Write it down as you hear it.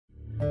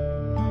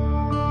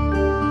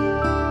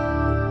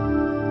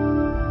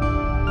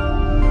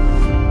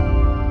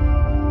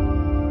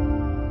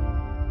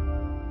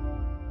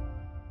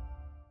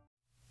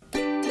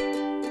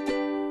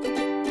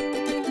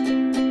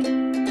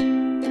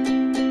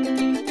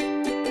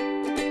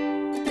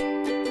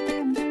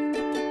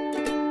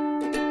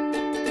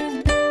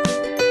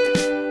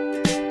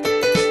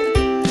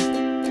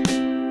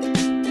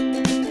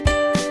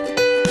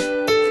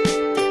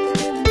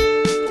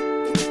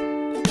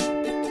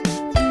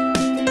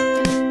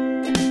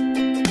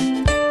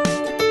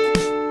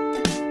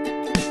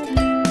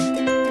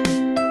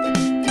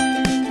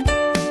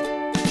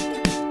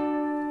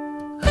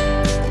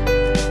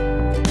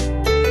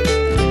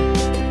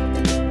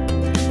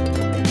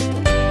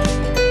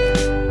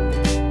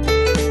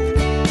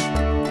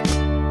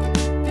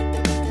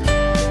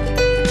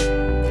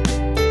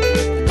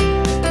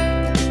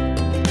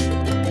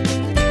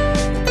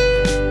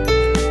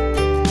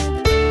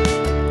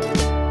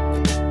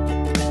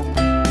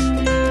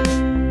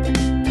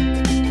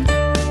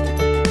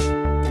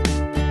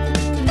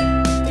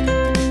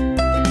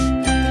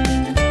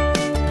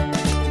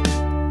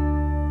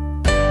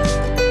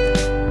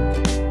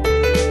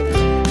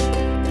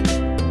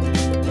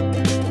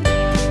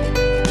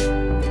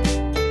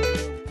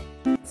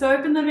So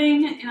I've been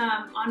living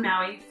on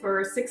Maui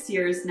for 6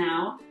 years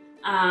now.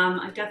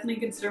 I definitely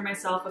consider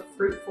myself a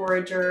fruit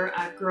forager.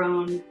 I've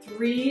grown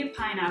 3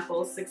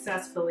 pineapples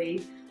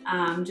successfully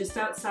just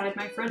outside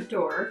my front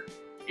door,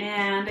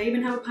 and I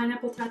even have a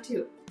pineapple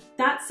tattoo.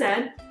 That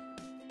said,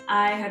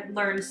 I had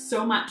learned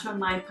so much on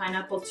my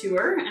pineapple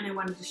tour, and I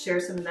wanted to share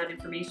some of that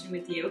information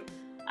with you.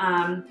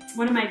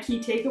 One of my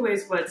key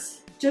takeaways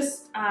was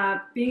just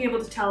being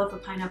able to tell if a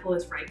pineapple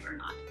is ripe or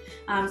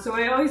not. So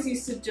I always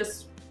used to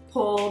just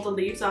pull the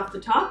leaves off the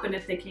top, and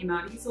if they came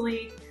out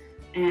easily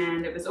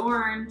and it was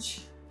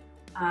orange,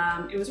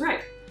 it was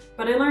ripe.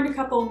 But I learned a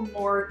couple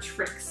more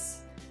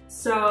tricks.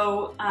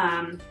 So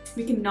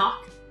we can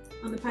knock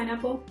on the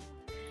pineapple,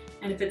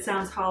 and if it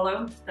sounds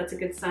hollow, that's a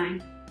good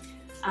sign.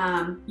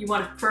 You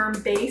want a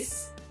firm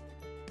base.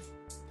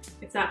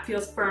 If that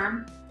feels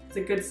firm, it's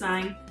a good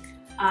sign.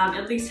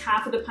 At least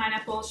half of the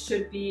pineapple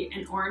should be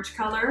an orange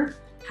color.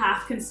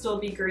 Half can still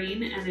be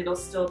green, and it'll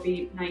still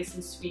be nice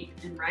and sweet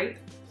and ripe.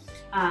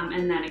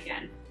 And then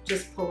again,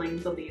 just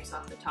pulling the leaves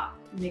off the top,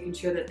 making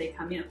sure that they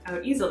come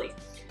out easily.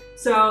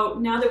 So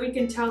now that we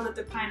can tell that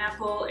the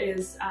pineapple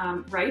is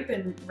ripe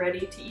and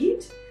ready to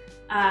eat,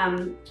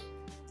 I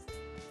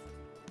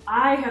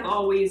have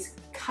always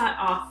cut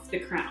off the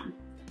crown,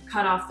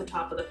 cut off the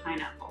top of the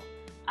pineapple,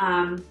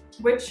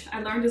 which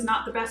I learned is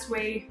not the best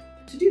way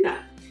to do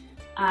that.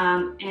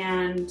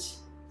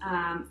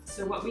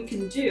 So what we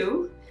can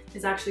do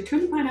is actually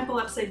turn the pineapple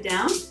upside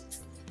down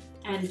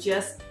and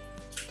just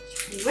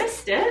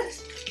twist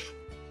it,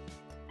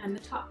 and the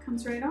top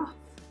comes right off.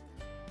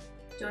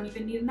 Don't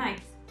even need a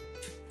knife.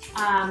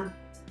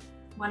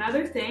 One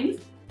other thing,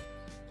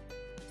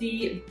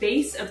 the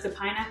base of the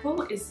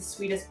pineapple is the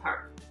sweetest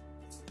part.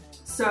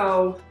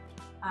 So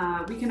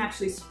we can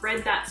actually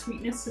spread that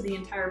sweetness to the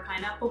entire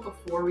pineapple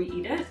before we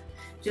eat it,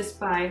 just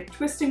by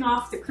twisting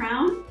off the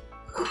crown,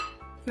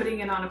 putting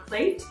it on a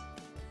plate,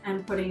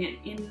 and putting it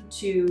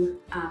into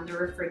the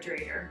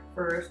refrigerator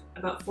for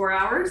about 4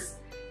 hours.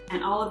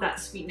 And all of that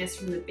sweetness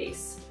from the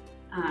base,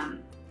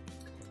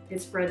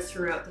 it spreads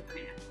throughout the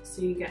pineapple.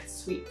 So you get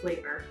sweet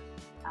flavor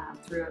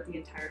throughout the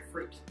entire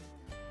fruit.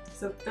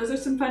 So those are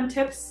some fun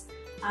tips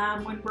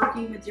when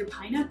working with your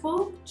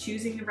pineapple,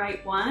 choosing the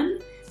right one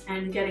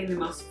and getting the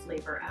most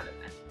flavor out of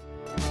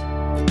it.